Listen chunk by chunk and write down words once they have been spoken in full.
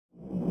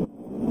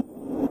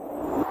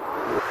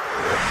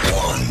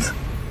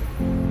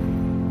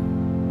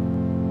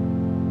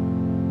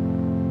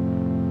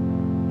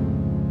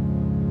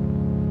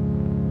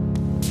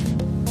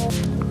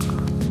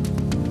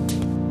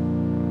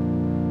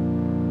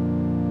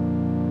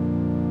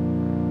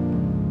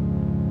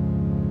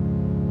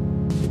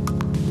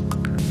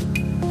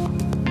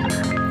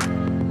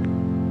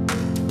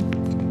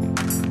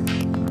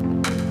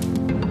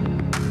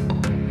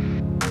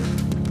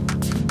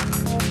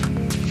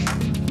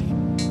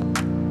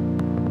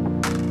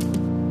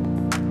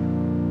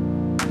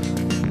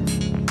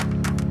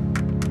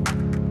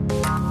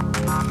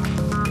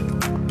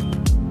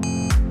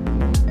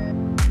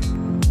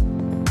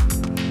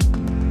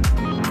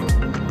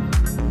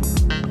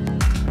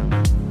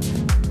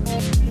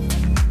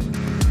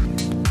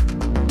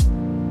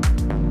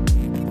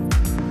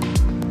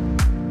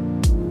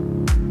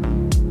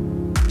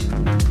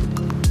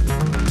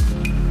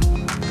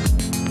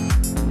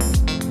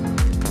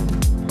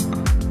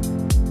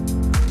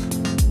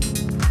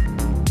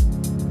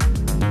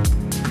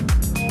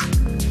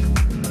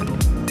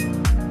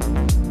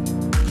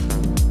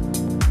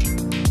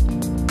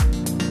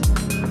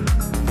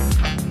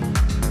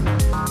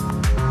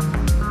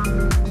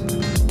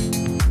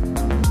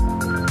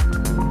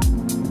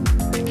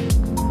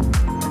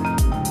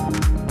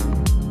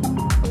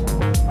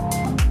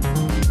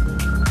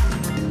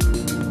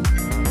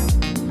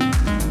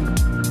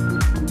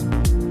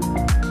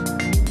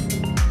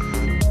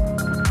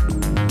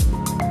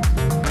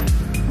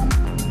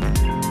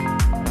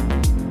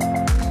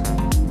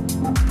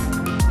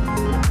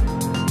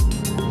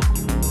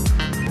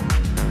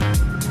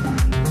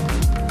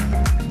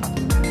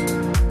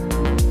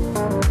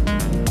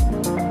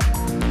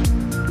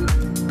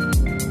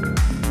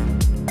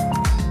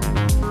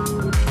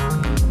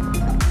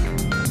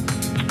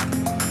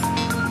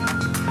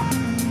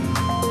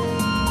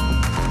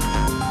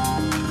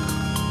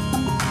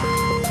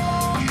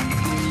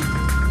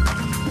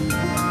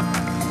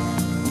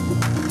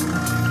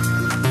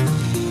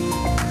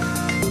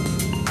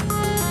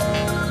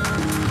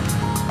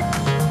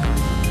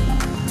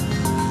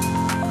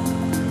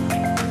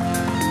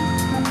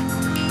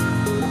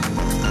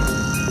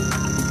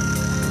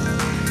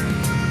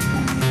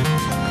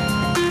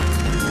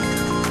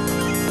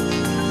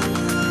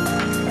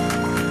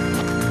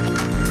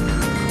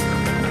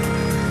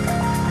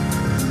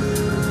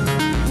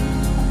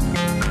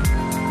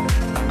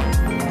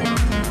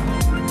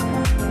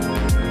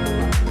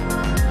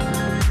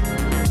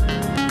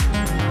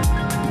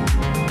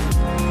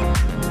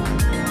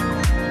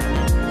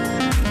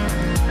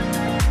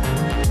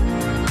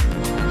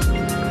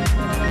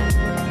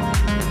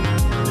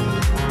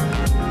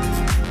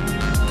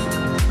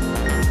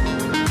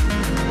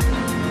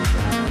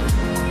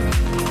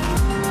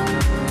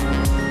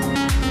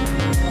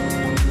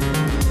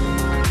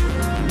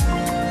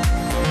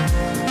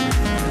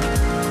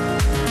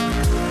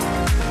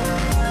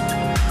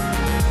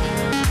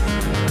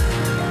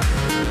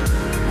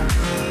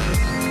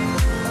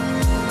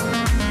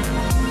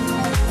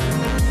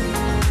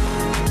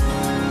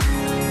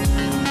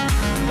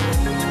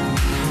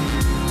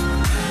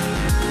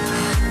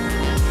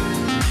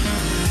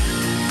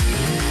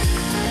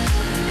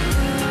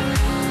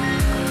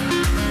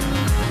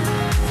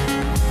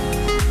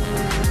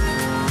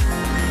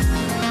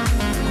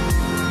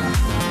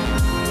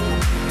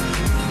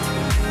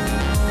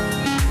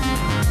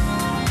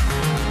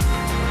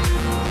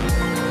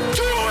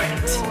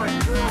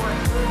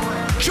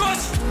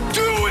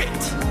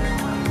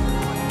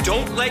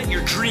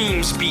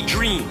dreams be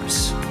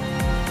dreams.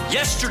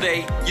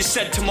 Yesterday, you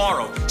said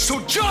tomorrow, so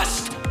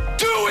just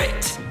do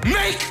it!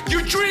 Make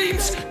your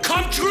dreams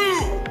come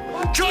true!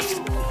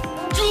 Just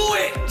do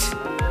it!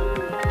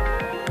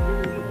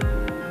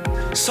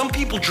 Some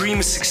people dream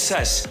of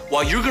success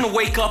while you're gonna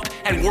wake up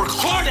and work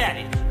hard at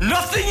it.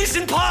 Nothing is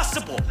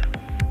impossible.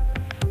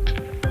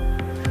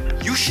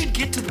 You should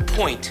get to the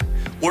point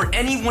where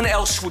anyone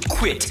else would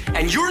quit,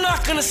 and you're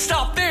not gonna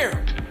stop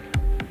there.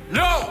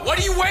 No, what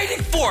are you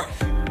waiting for?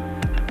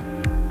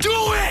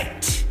 Do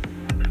it!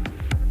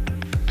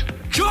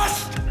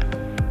 Just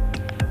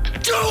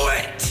do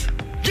it!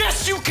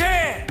 Yes, you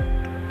can!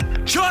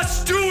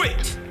 Just do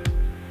it!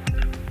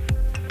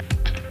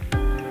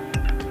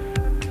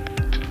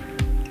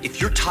 If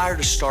you're tired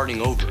of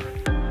starting over,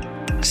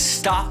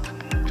 stop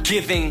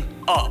giving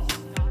up.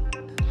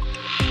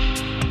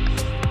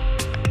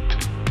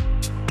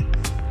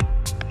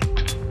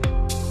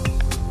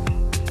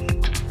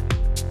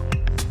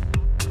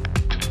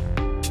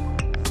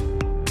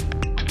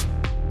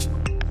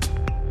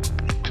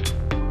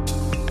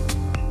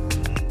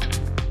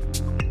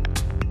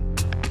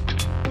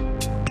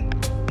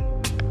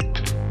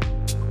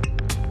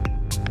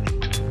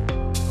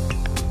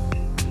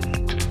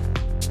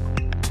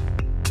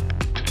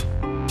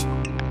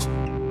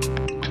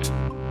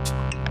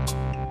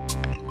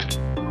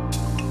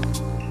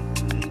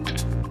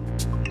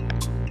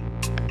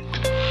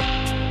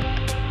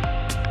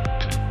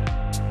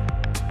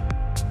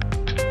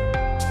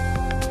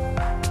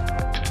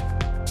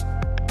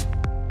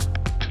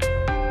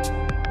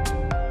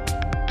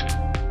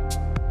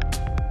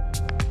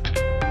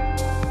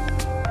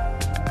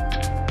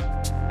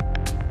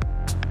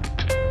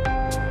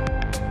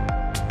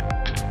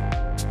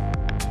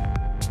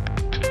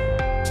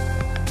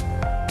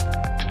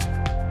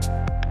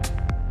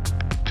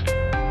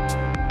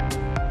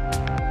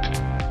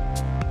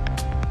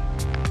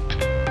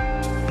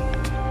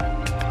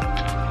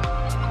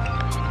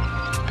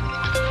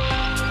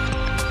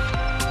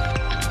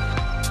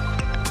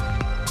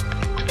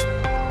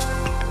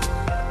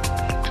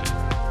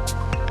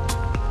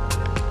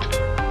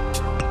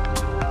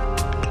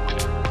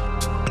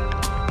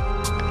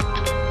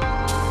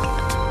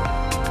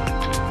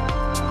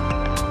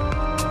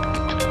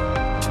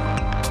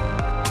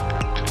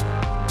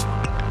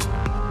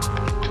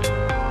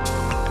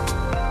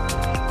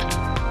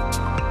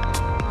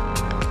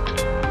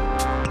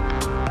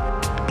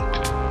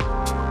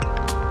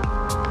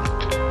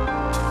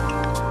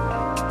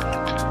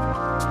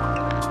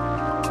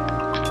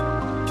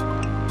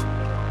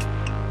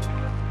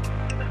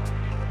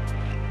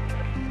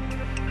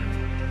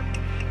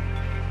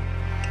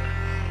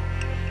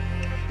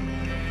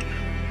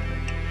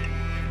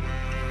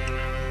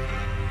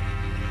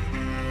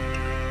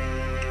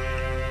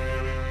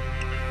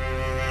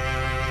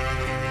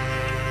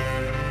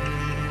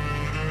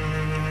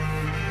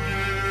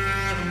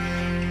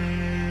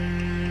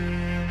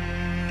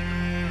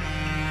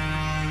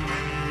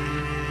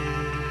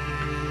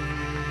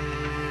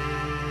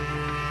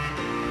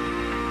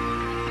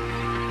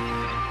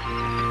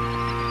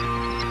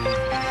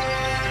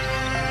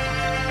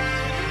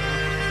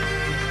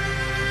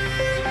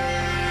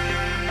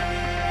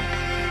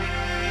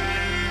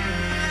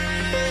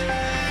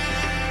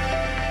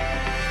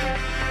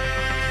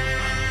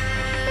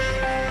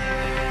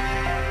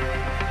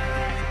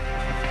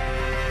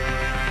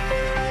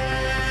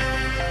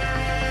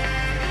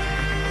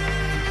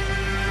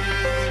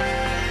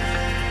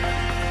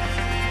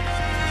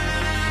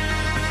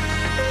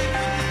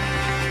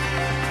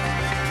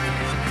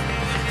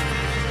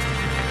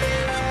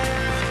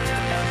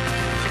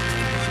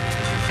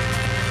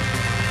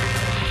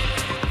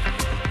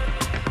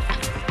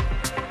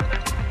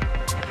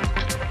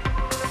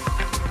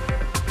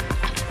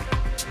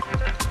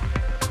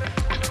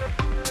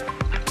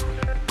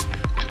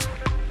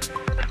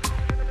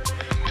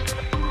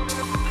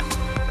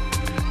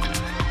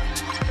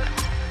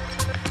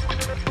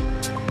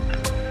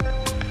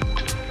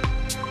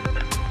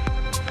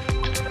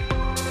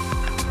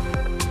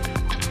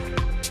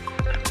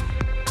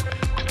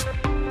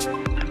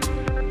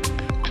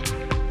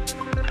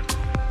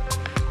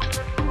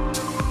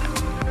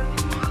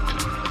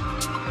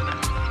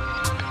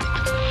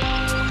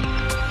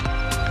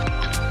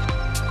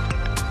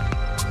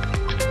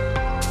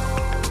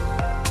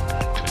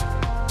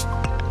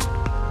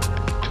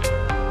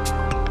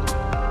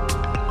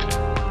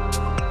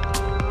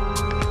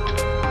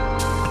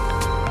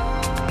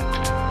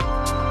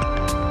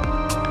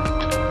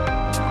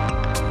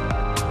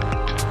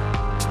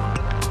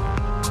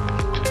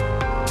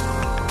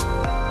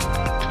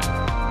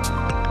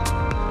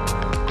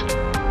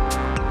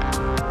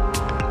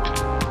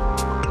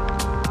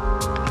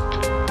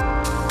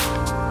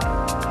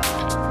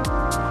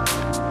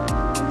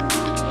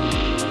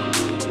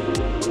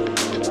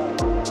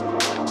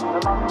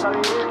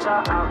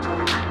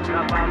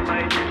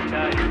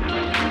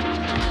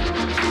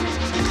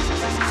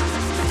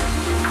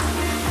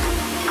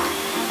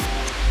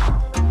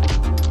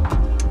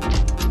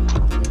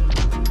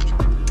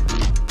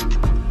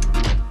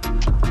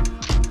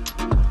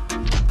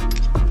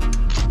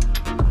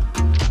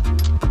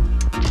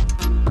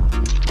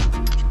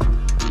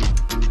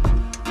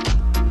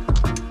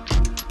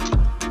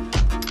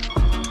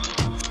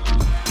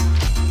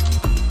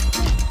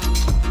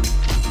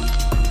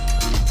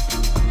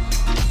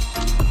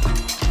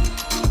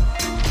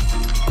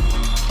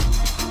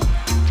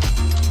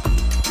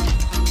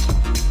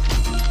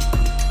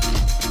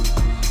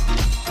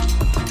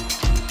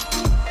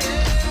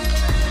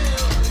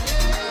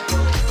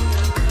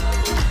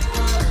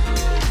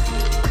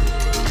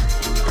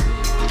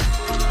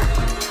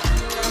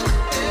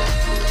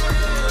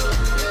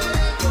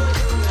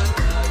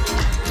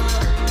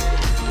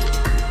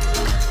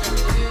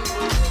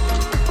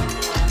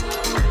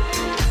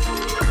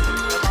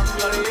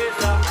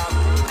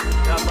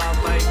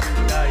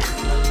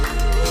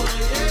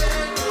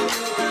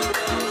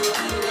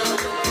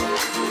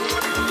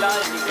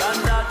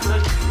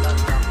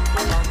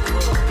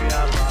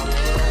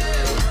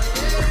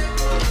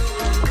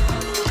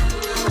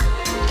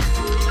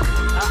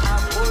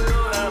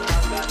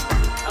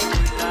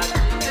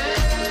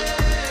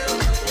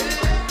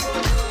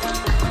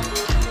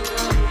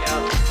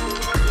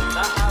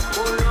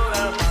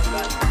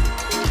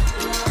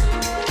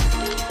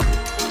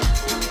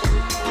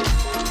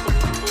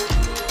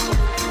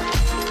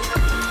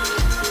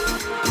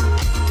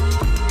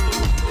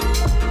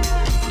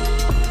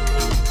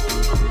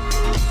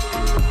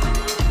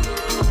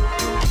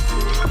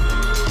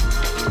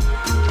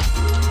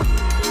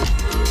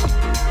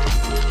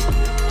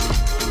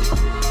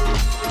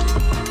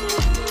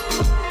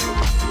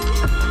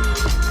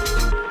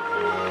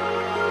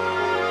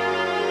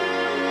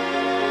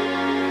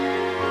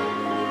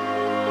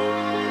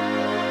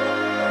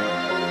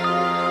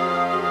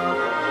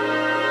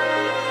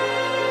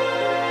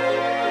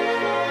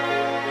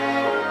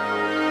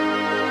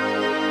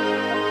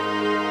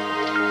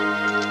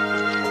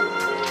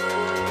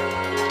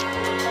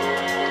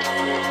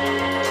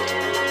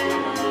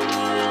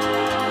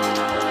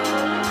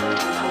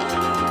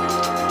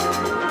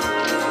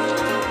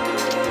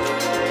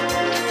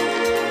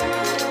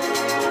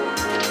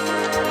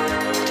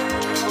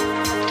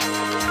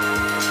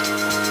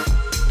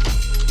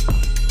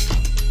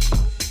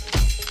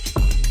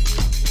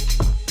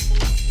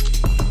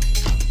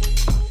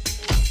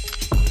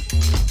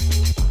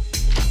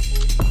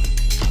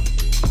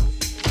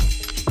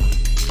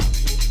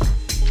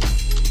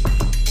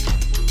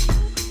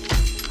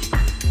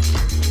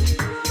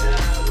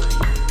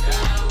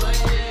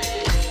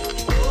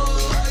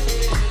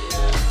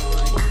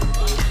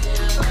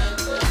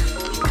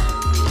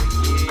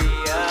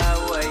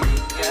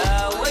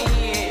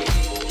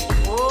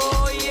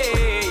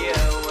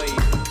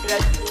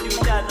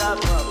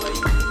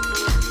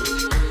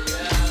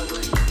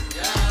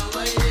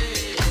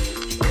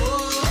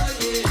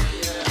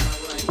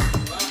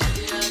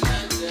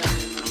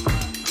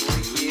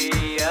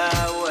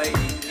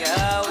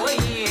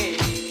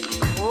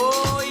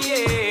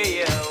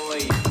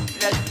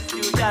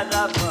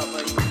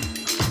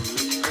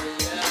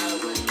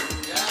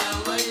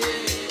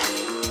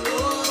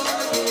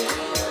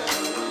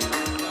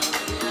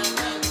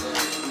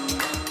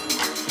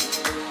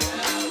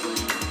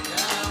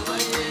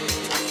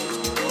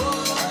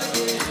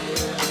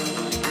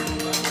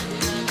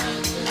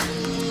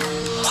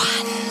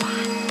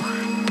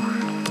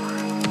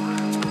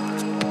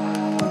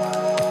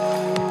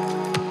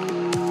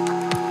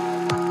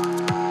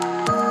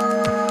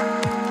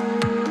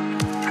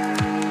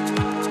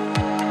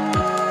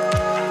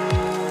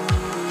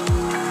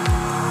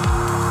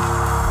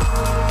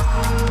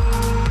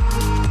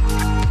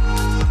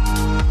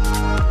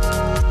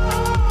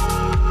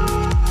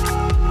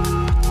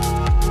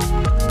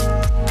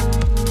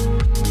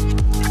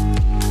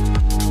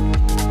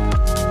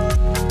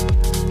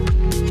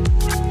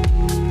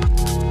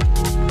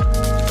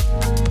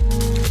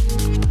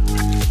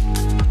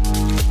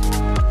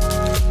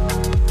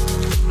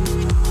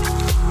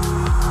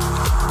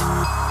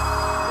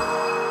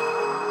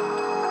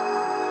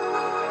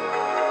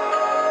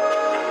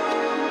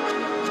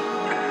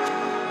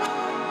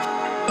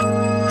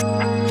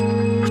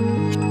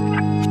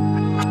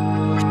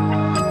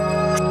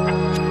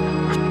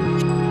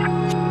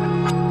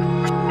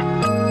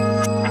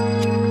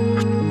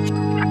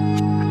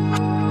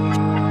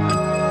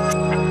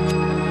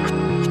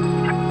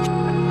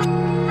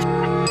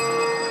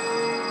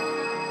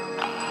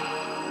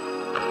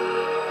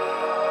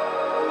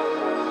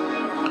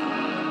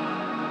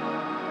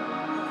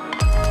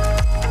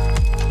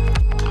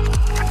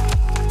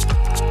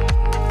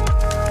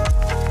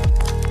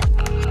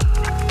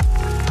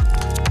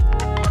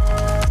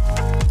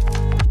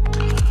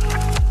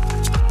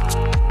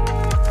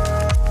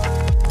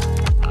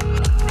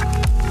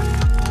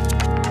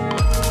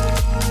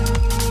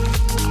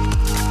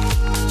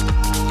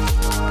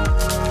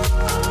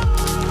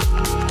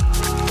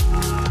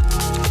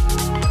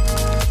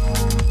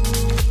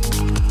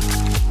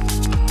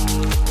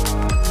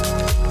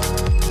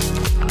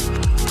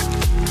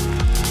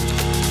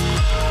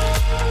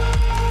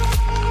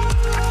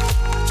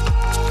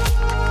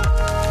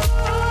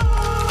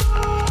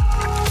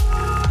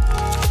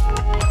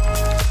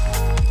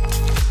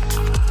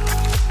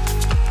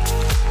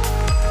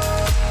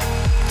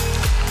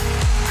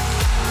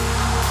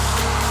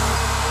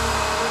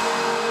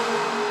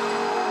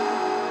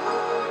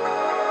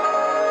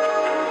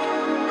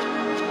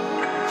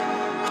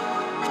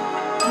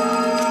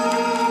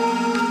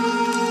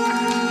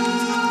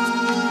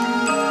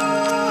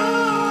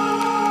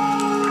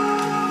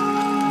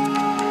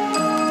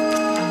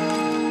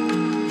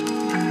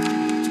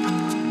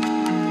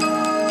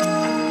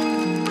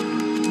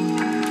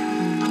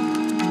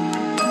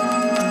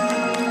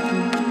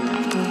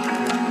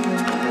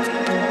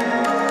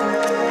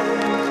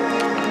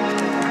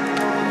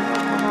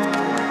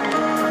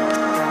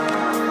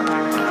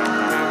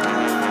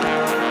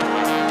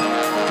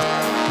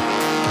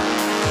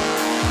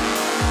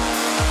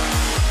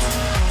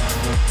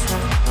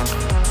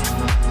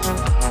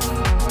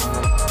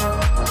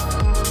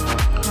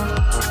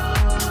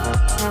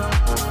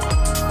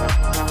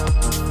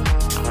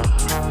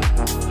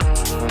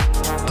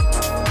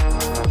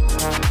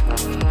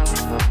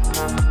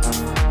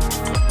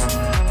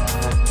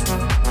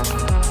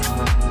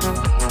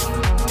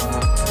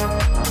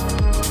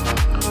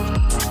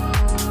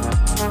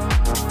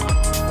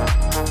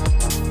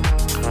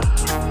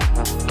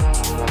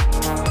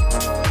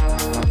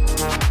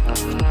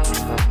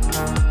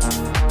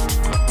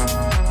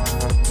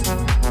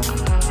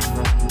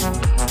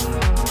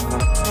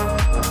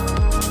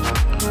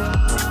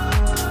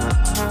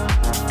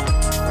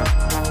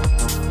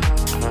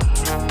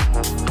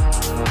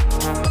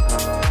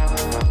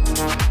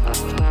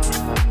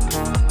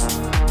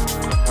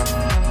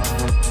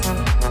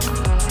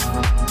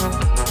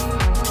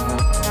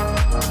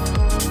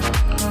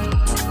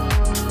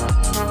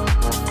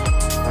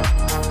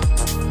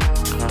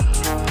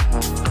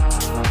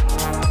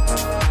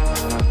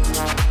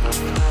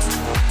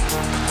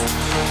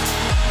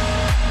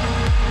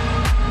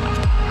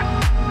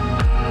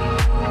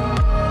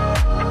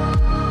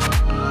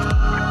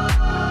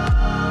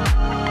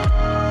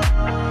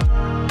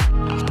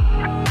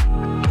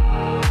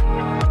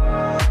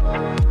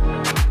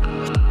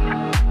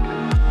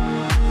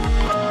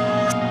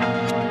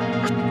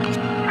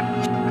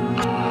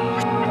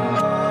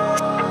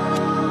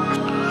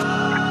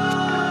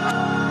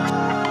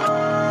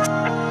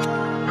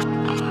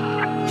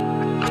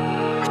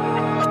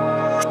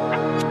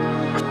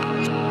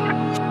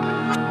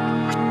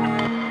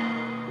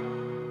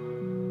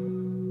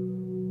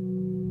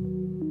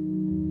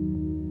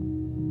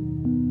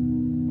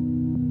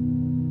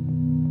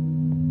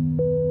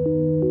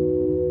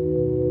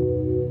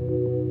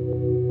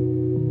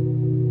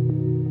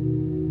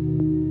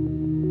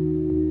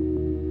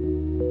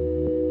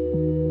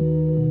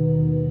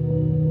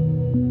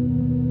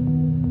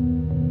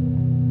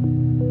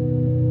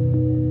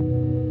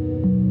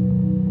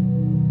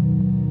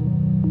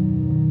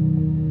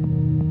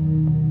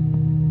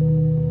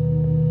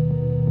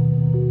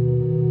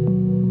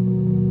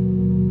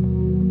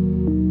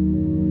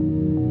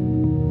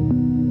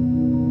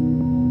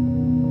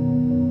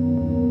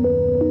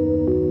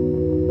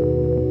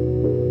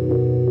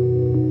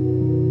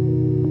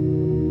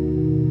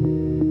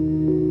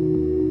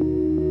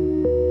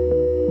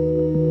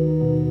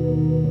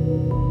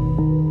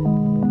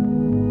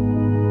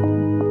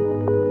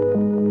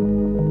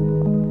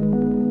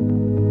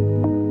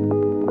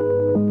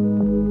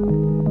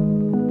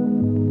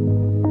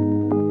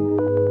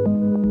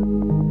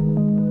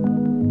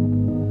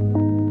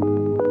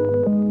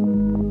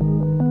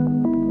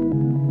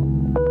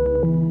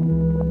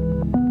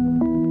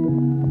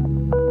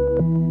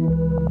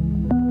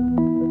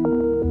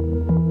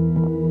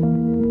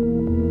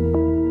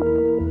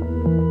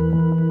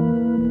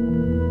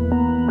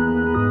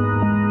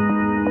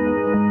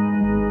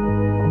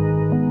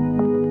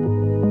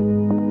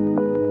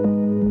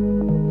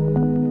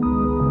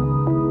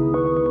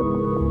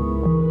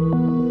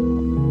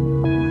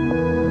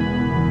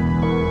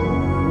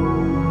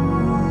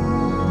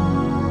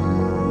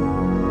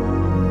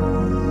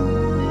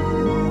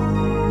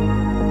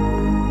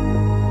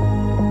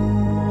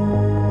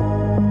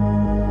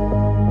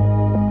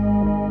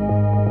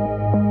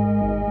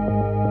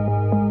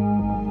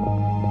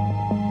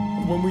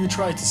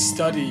 try to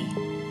study,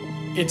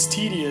 it's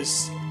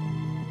tedious,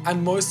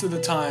 and most of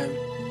the time,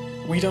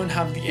 we don't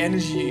have the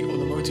energy or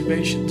the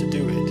motivation to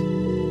do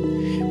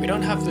it. We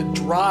don't have the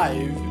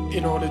drive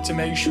in order to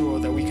make sure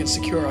that we can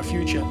secure our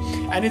future.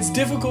 And it's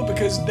difficult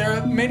because there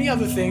are many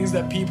other things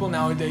that people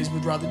nowadays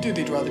would rather do.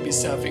 They'd rather be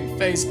surfing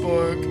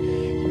Facebook,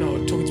 you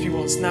know, talking to people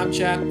on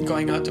Snapchat,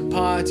 going out to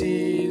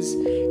parties,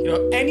 you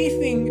know,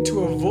 anything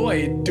to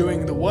avoid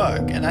doing the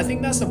work. And I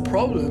think that's a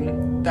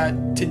problem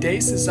that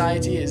today's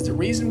society is. The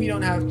reason we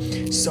don't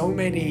have so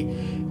many,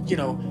 you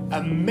know,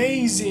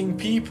 amazing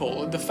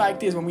people. The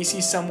fact is, when we see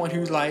someone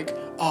who's like,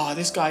 oh,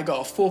 this guy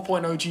got a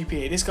 4.0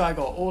 GPA, this guy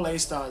got all A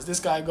stars, this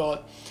guy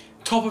got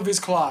top of his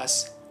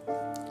class,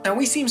 and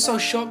we seem so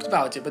shocked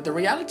about it. But the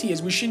reality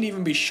is, we shouldn't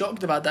even be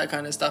shocked about that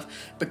kind of stuff,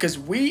 because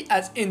we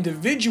as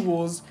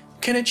individuals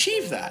can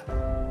achieve that.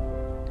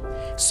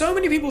 So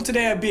many people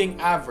today are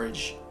being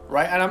average,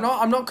 right? And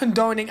I'm not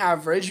condoning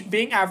average.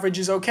 Being average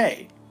is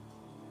okay.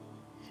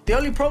 The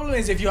only problem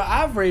is, if you're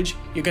average,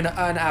 you're gonna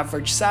earn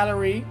average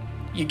salary,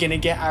 you're gonna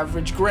get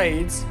average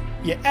grades,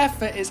 your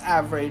effort is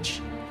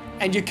average,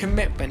 and your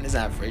commitment is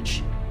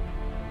average.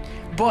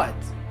 But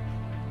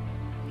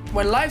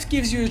when life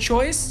gives you a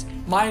choice,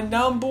 my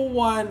number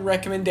one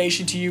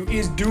recommendation to you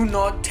is do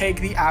not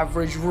take the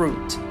average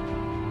route.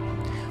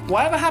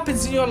 Whatever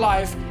happens in your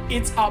life,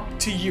 it's up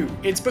to you.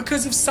 It's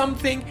because of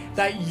something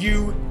that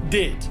you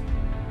did,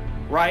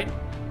 right?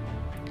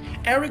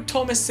 Eric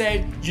Thomas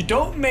said, you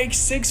don't make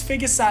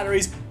six-figure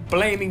salaries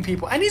blaming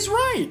people. And he's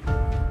right.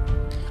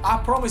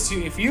 I promise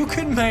you, if you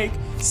could make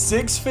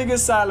six-figure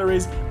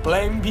salaries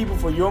blaming people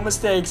for your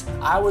mistakes,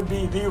 I would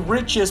be the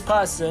richest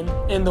person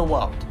in the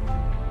world.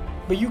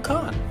 But you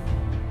can't.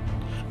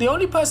 The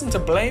only person to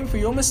blame for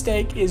your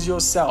mistake is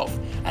yourself.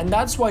 And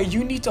that's why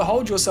you need to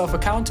hold yourself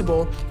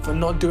accountable for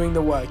not doing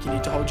the work. You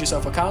need to hold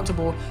yourself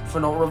accountable for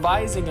not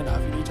revising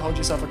enough. You need to hold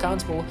yourself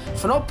accountable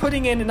for not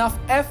putting in enough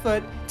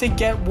effort to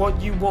get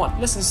what you want.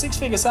 Listen,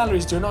 six-figure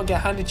salaries do not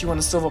get handed to you on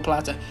a silver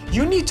platter.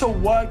 You need to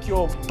work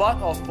your butt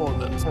off for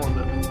them.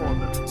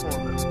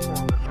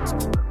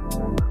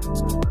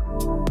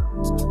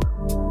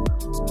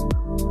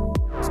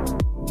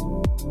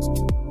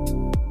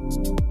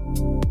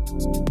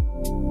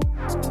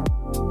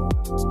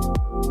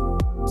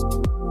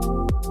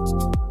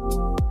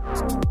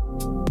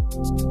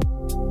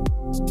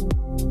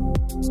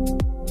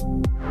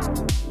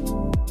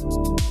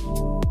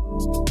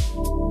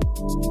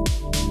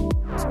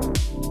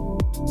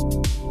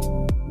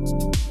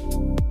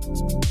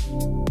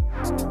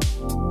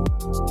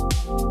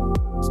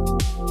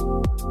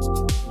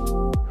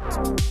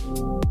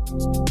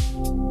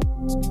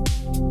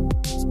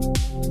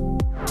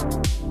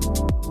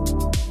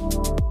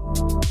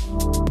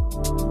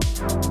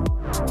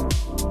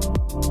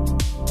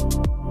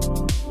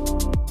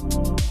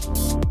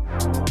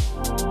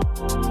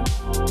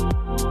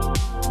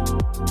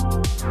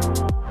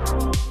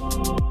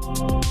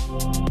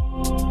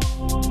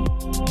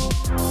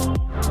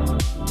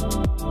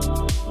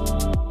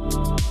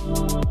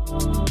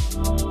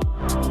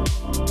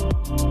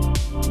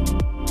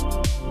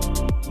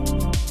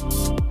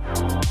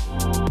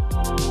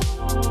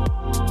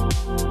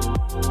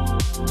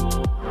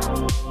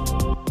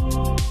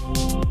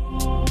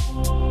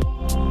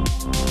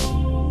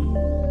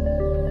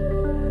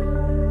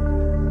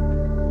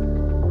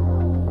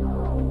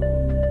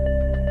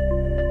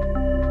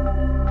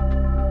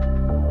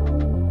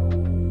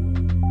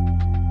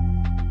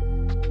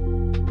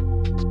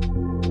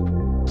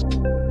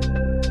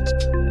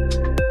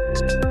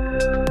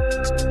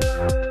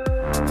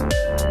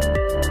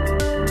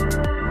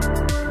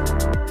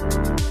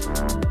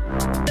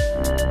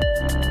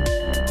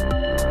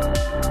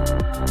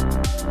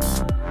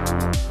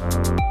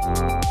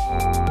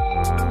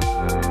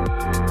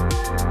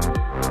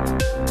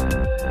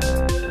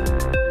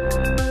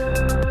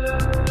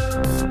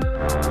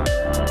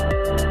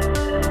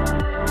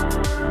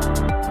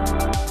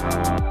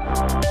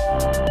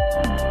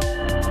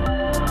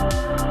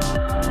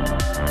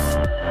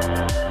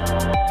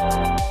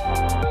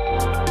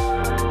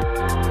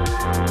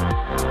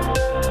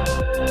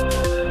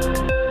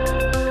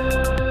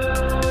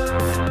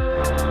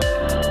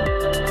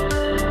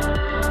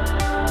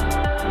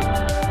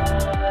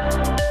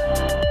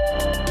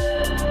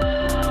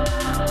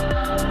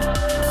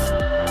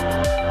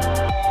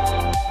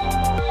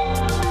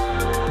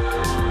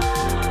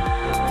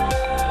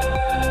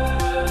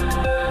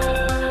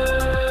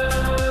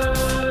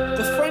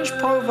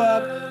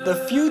 The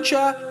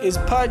future is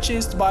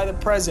purchased by the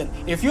present.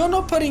 If you're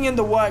not putting in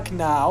the work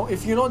now,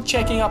 if you're not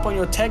checking up on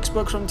your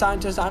textbooks from time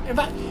to time, in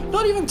fact,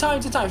 not even time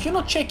to time, if you're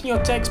not checking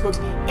your textbooks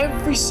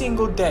every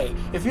single day,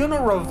 if you're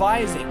not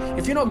revising,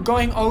 if you're not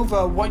going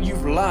over what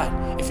you've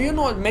learned, if you're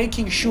not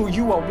making sure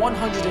you are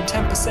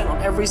 110%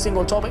 on every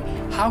single topic,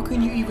 how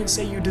can you even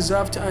say you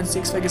deserve to earn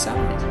six-figure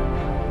salaries?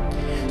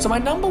 So my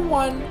number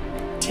one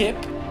tip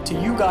to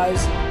you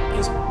guys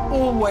is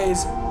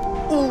always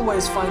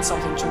find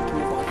something to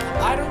improve on.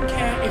 I don't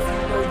care if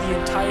you know the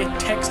entire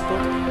textbook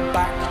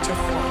back to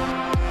front.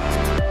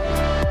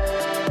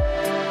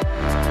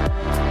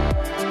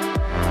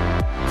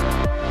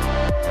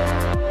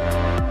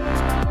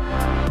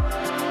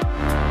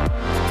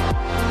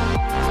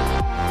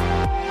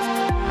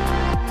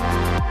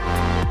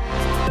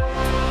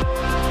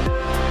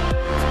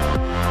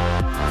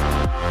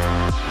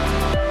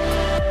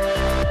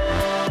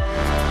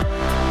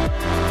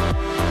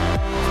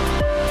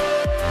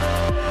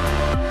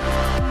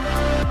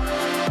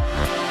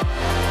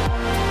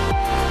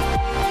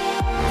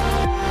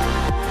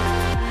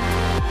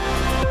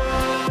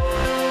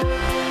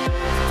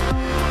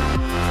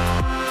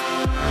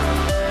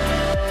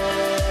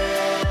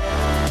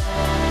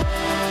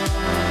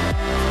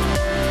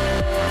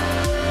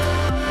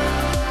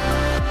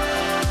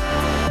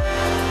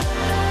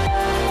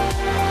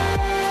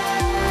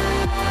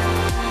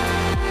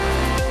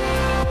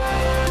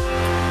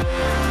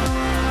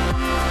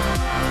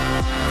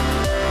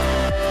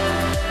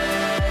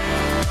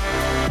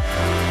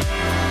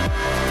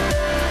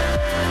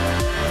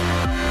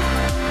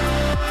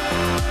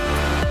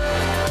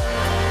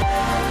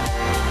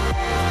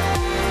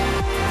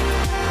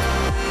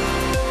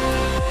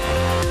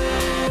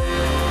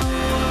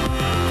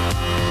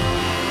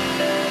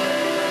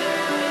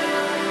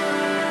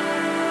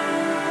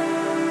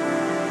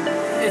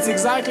 It's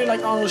exactly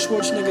like Arnold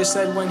Schwarzenegger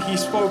said when he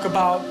spoke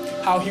about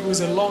how he was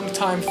a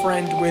long-time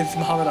friend with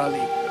Muhammad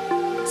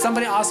Ali.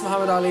 Somebody asked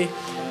Muhammad Ali,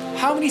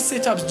 how many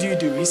sit-ups do you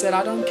do? He said,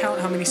 I don't count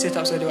how many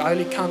sit-ups I do, I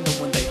only count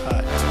them when they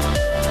hurt.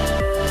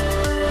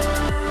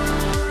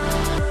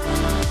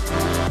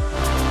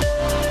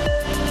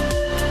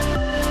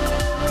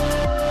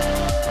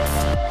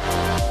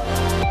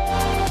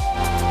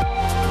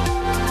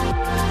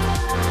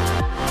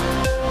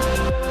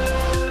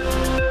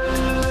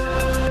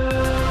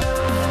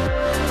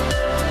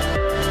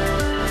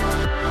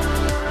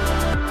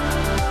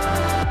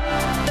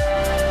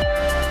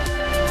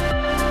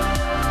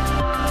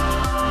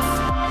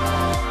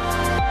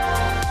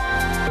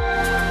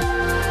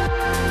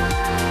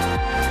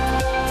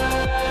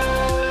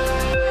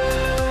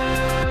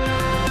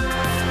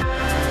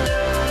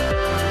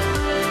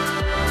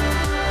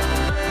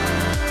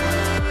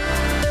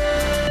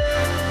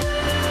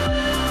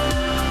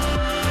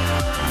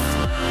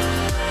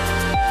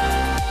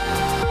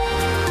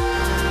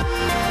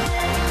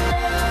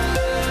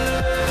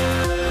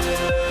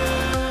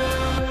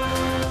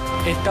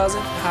 It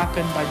doesn't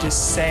happen by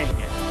just saying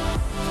it.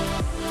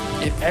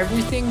 If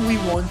everything we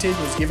wanted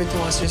was given to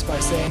us just by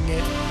saying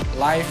it,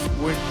 life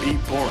would be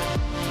boring.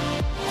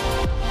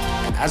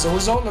 And as a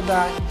result of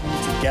that, you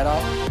need to get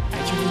up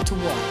and you need to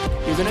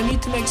work. You're gonna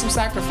need to make some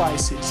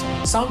sacrifices.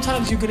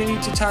 Sometimes you're gonna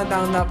need to turn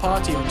down that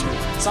party or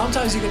two.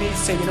 Sometimes you're gonna need to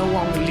say, you know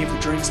what, I'm gonna leave the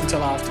drinks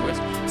until afterwards.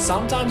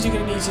 Sometimes you're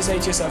gonna need to say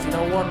to yourself, you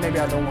know what, maybe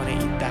I don't wanna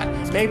eat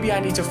that. Maybe I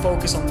need to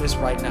focus on this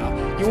right now.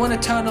 You wanna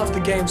turn off the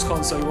games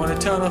console, you wanna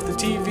turn off the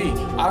TV.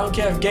 I don't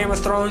care if Game of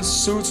Thrones,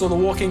 Suits, or The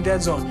Walking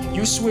Dead's on.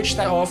 You switch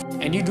that off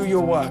and you do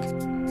your work.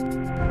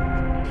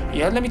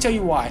 Yeah, let me tell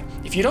you why.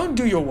 If you don't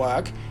do your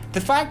work,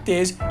 the fact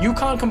is, you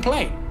can't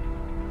complain.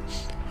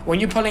 When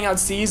you're pulling out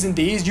C's and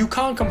D's, you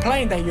can't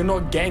complain that you're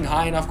not getting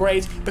high enough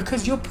grades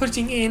because you're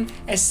putting in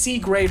a C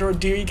grade or a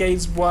D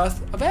grade's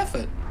worth of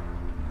effort.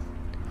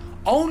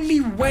 Only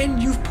when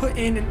you've put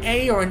in an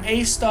A or an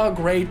A-star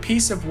grade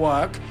piece of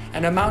work,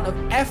 an amount of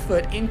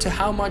effort into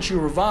how much you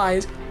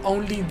revise,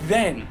 only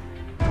then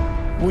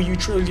will you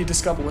truly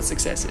discover what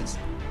success is.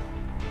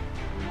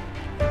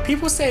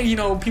 People say, you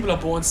know, people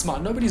are born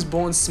smart. Nobody's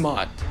born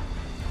smart.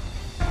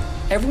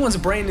 Everyone's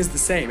brain is the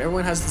same.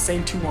 Everyone has the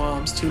same 2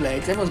 arms, 2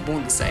 legs. Everyone's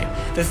born the same.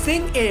 The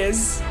thing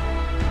is,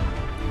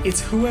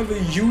 it's whoever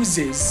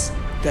uses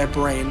their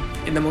brain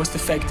in the most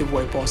effective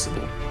way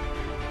possible.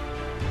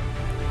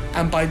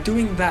 And by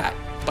doing that,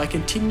 by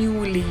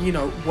continually,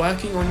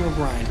 working on your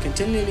grind,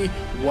 continually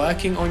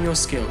working on your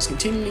skills,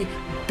 continually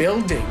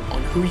building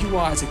on who you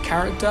are as a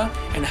character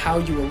and how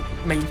you will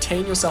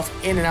maintain yourself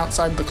in and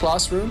outside the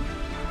classroom,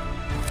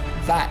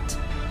 that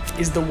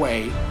is the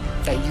way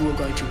that you are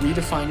going to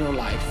redefine your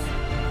life.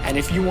 And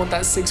if you want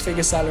that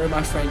 6-figure salary,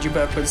 my friend, you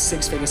better put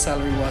 6-figure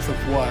salary worth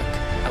of work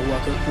and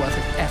worth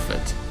of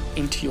effort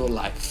into your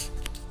life.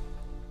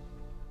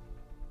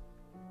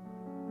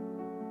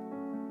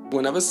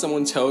 Whenever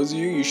someone tells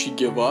you you should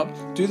give up,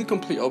 do the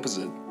complete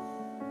opposite.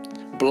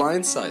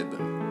 Blindside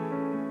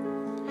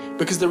them.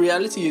 Because the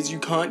reality is you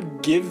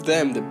can't give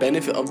them the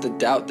benefit of the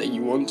doubt that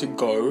you want to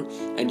go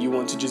and you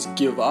want to just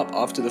give up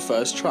after the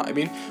first try. I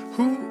mean,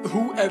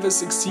 who ever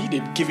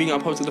succeeded giving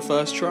up after the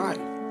first try?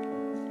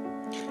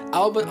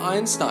 Albert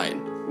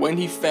Einstein, when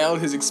he failed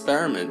his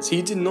experiments,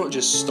 he did not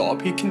just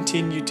stop, he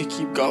continued to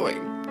keep going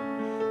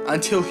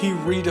until he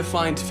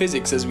redefined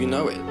physics as we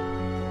know it.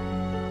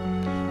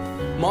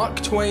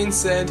 Mark Twain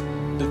said,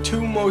 the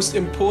 2 most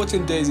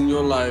important days in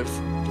your life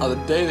are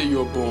the day that you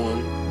were born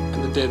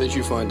and the day that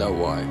you find out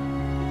why.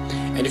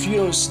 And if you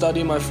don't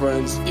study, my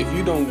friends, if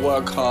you don't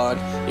work hard,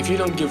 if you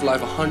don't give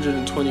life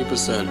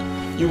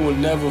 120%, you will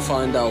never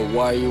find out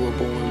why you were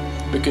born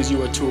because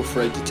you are too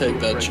afraid to take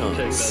that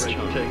chance.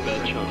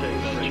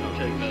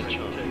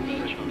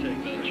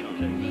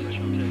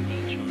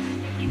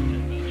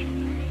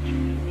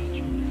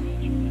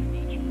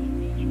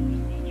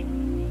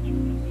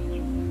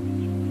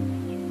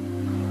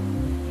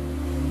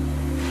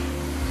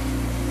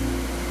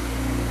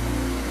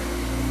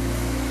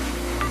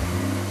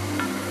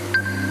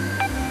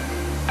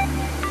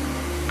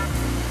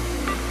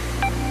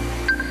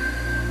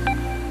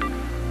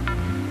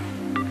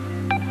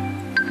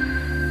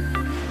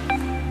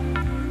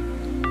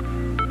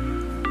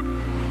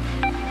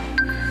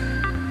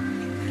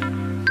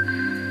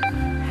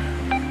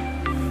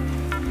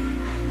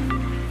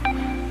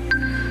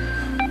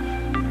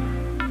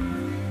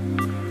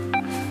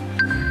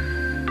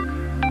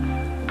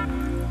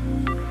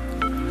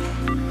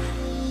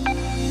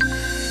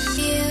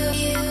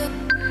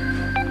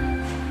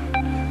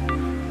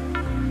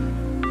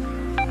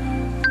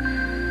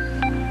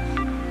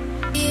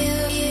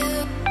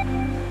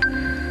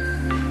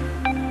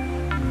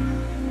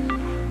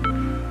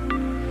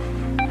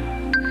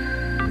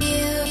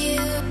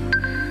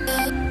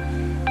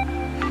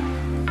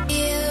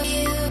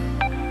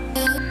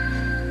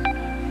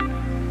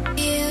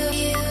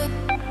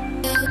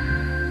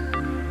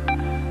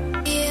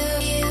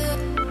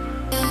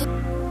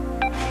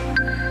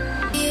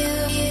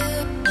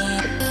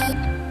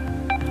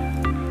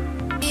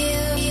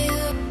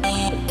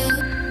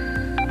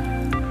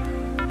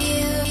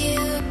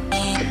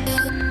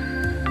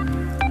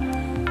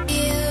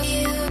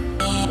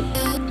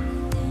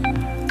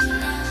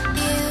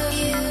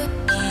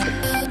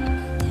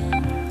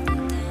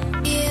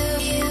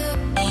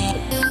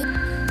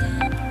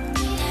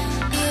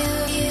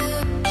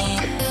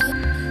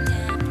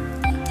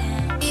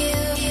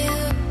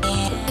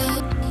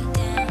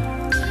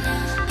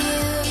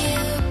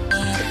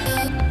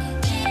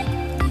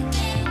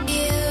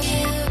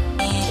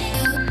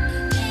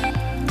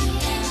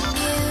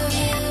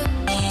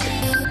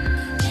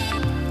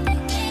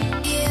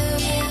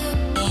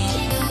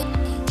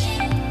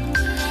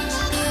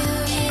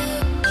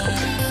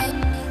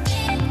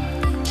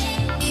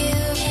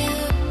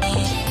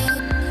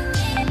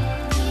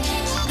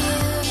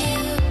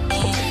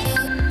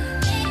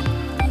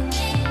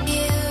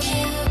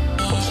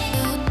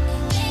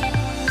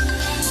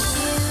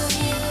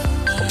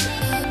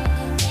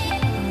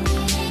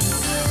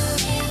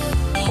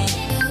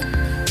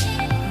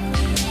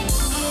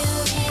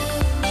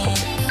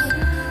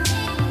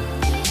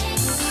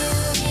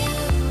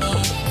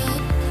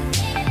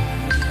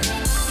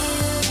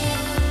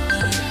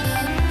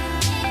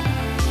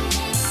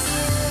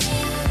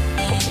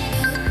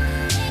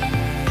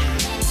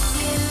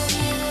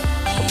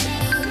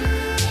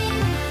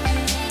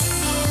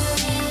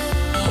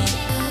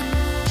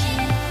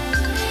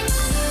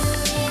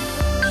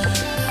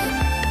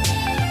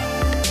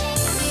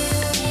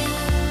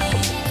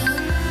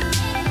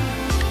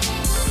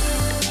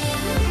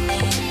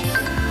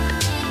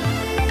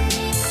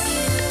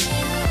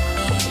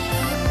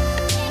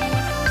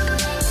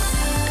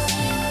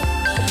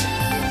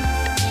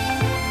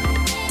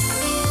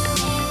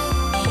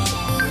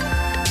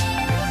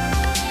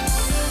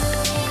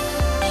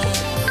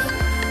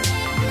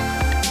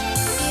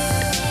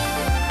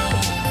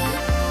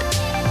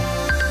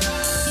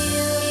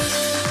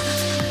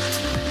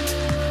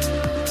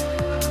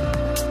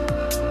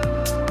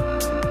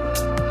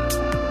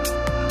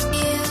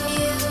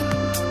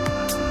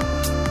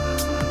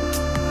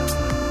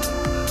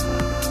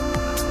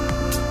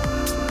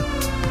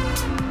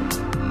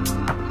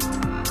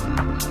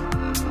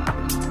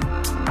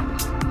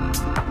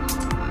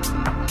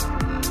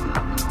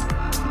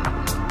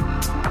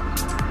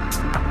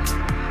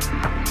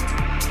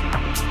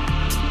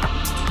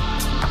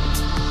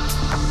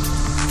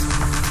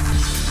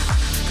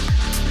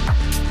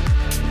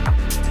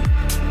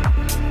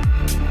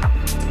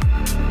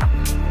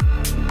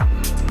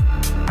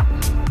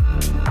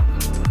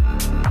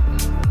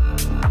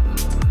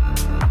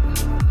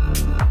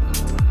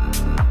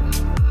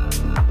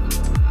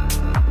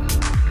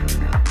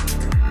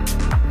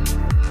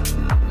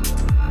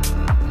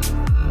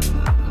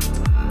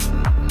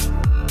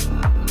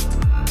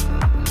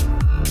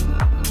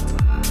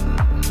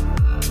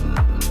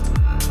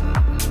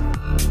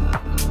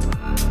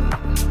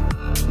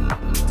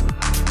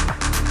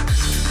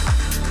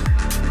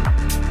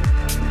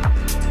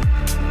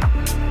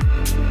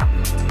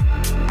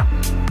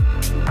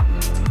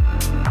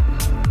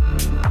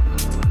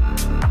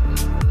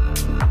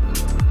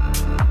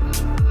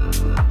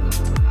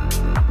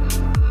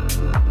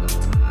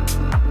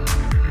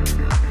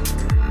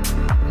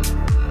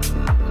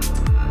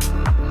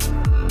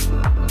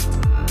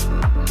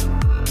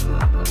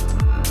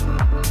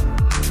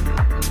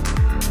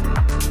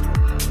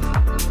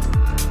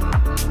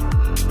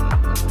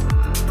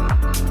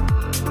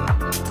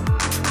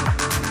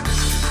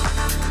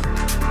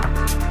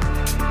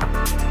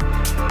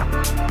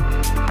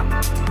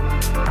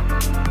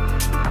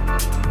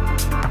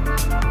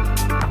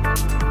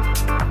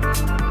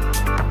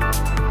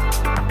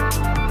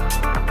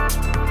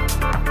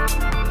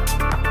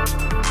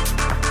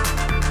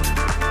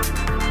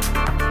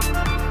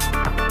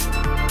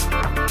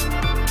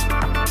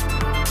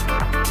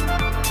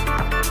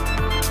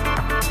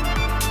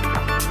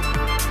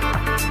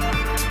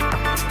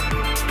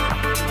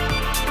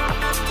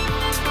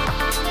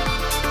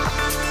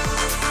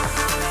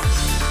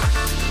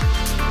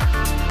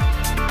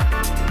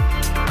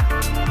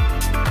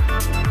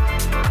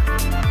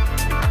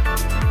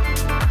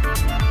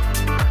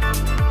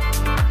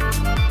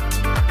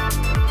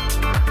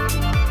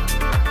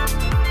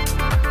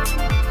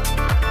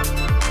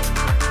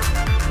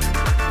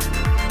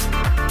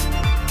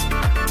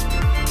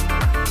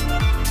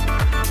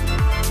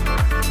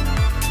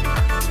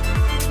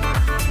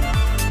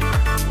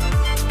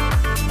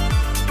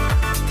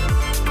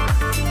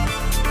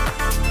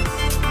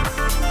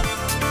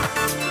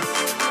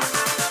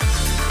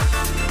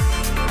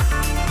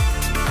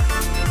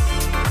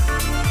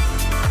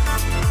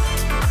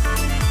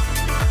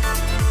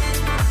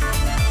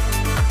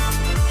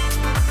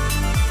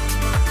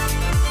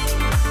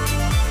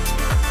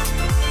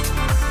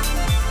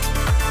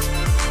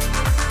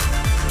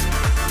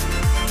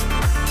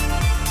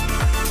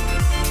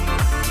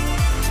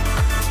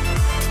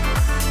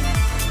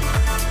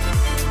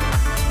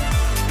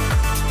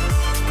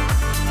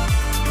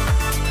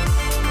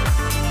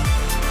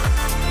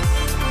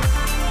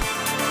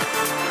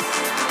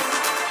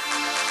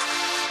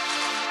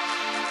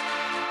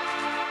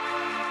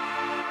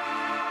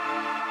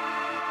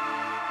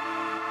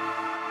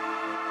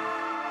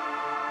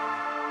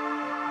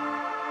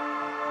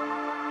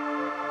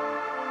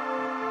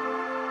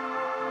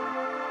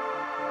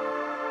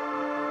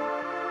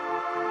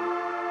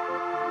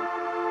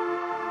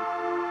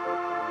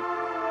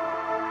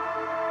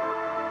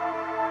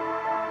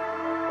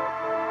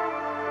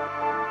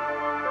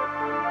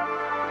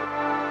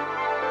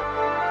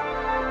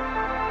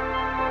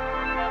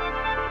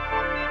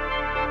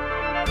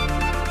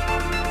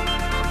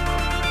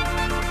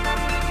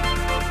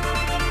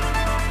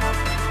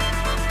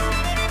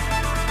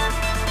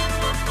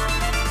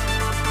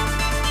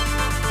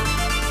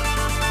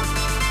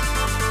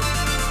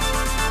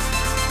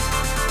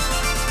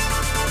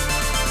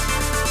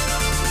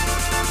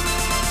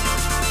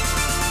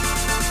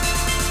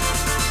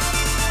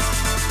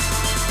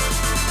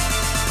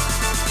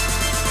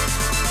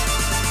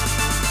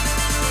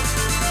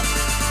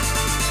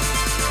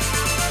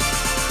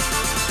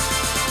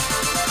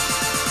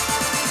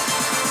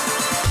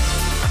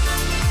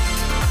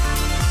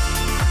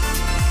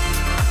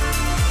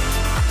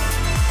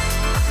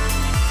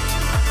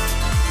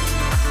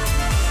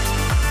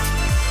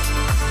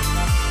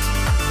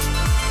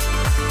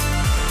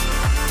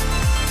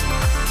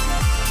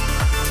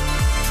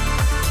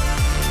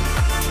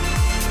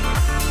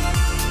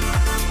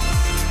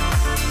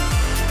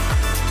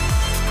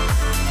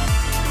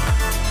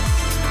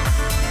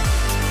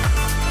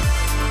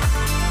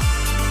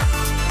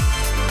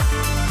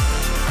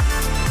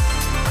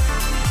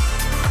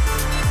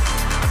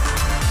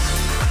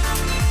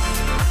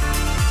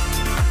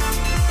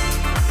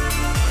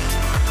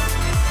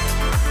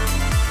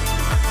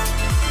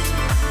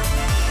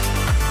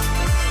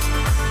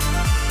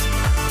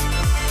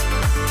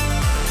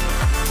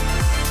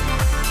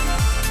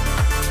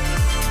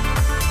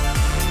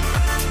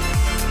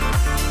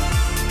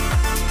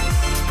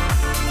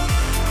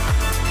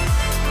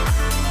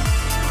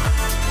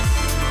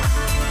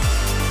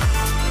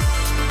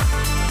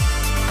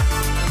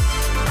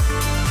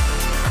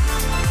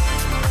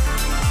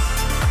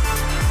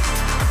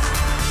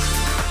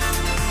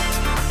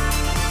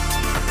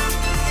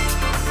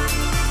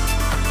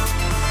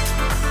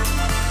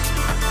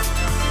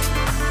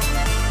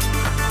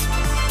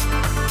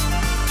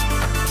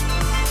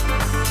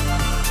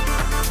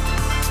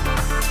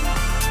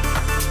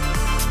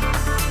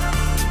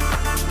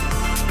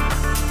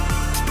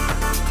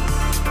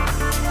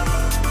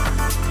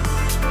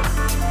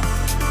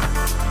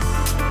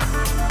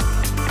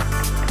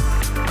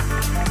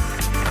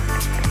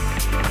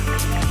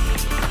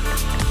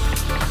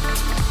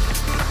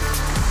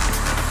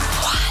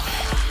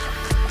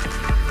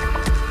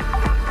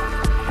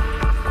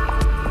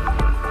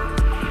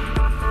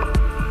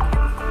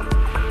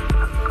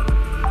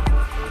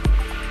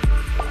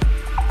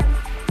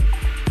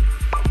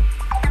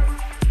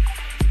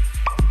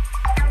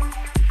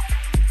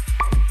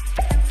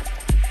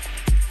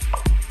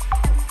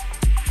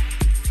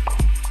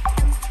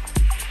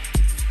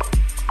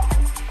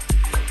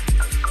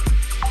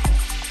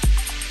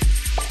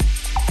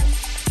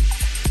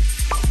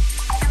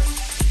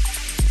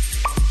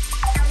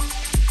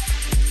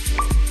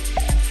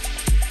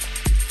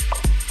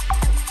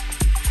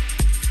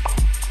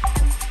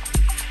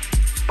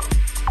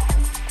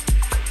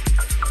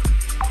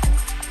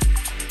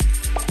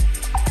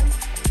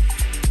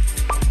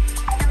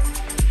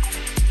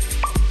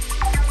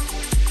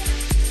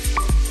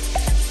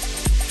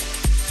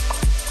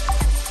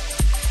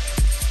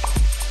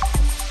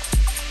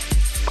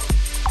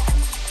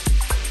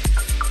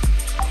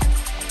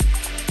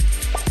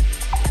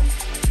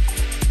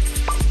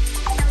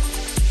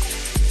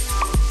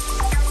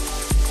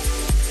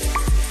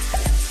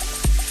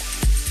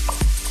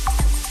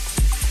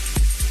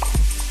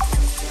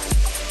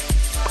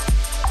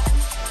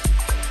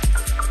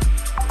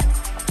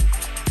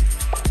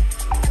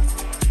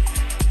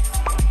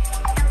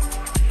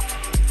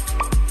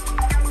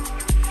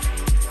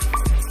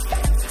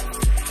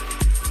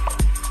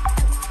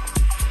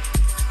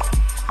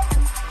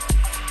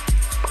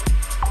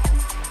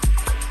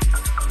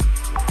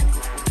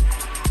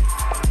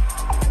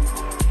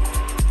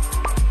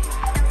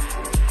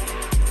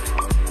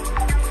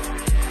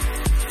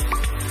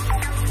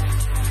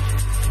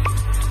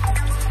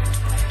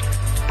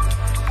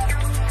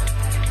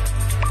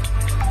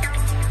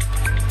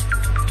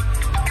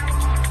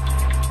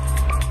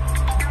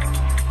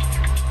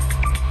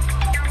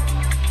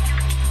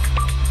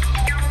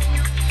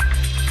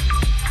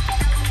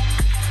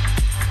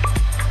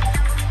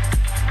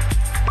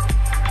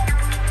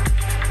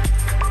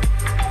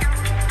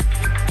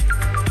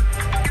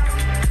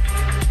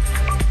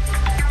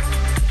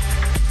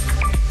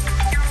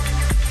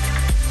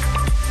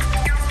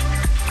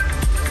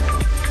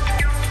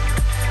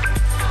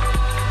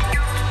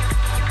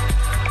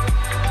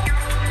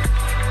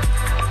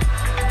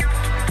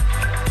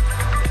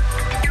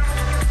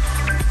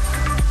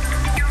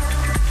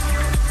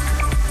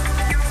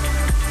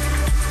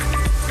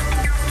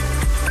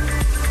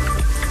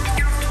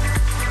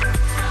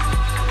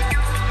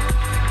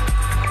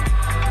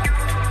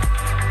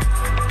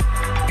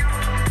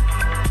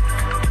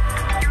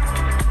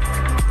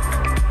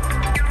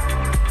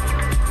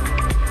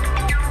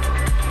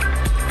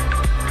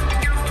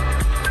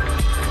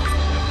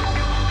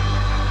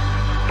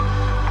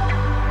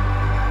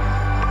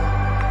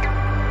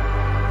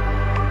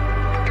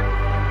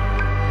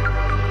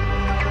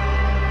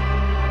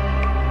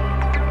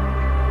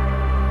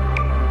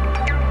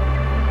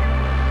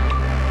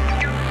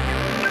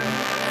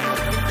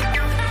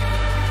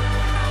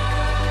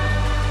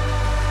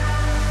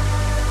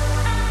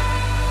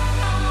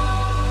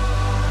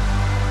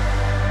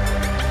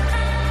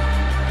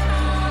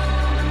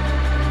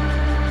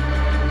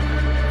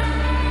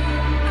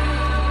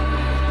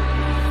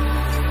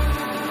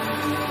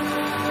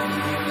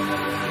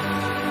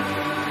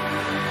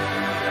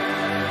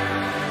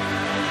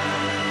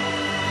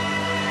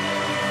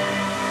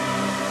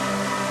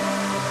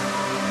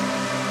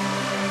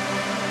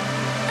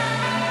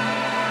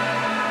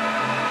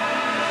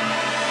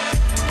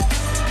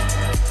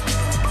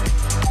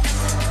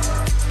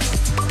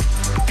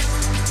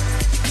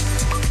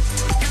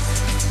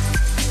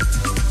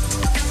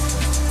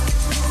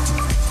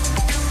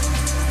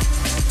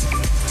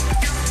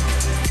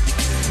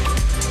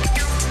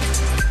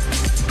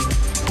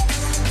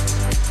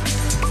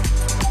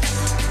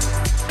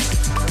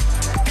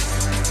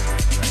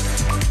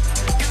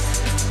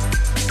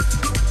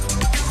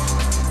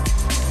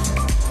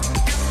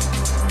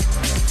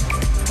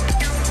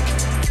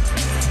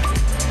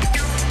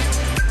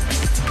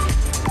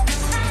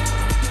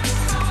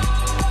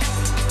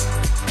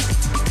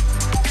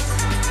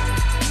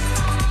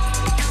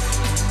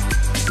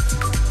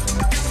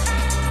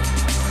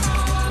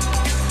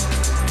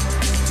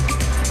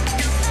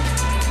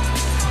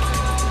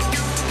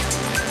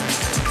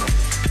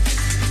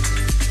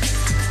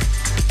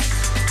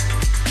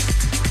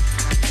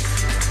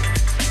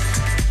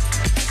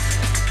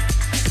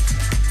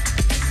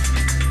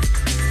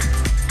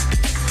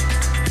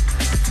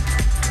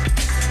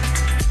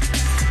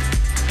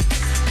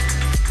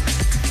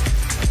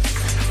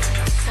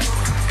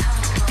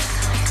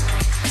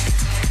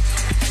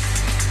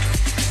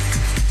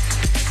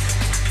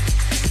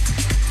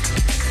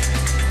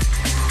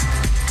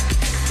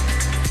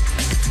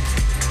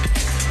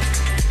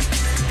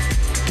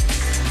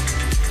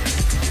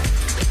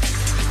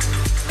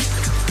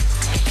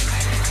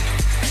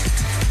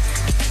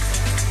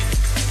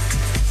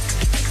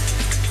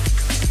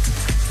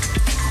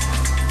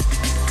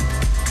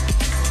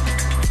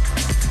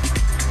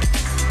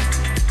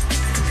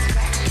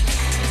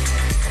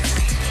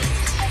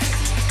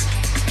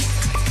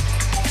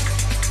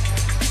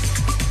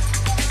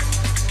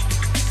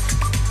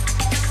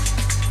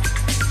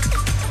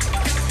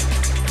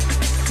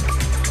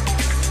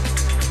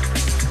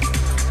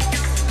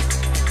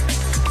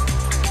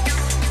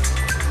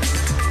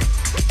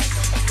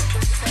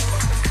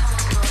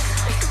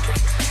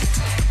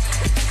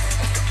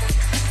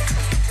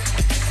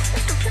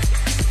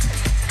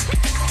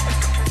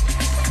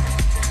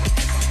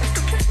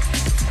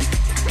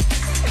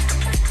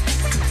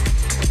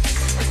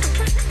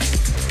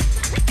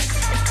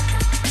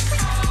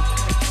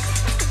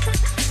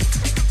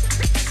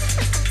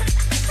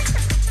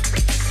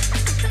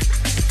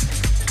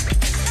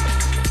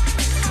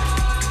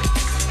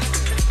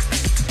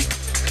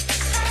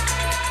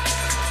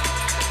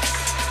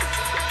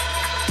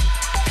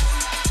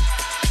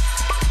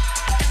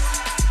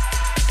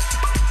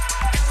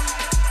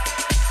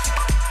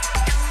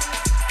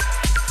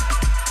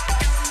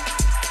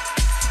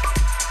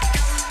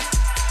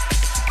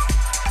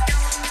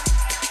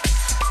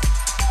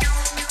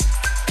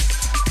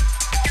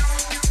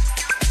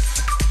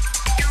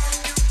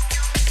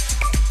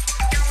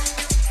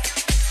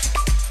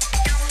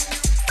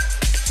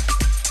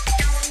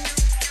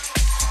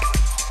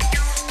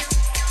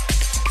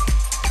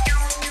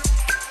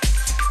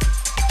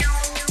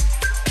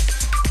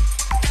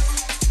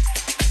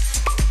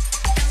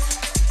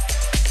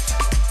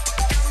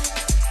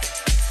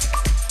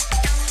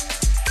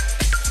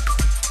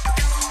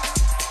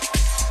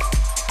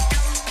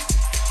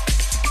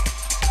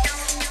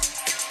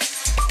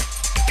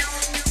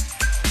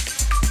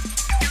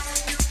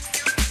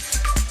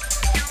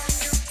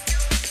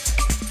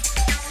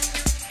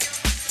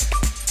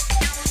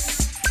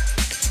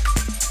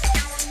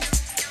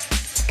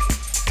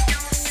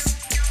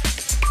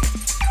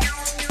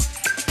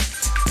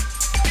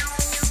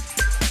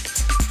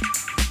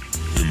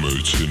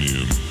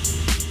 Emotinium.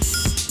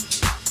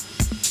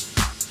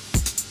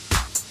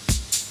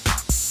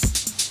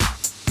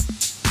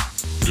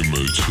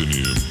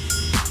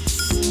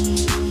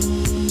 Emotinium.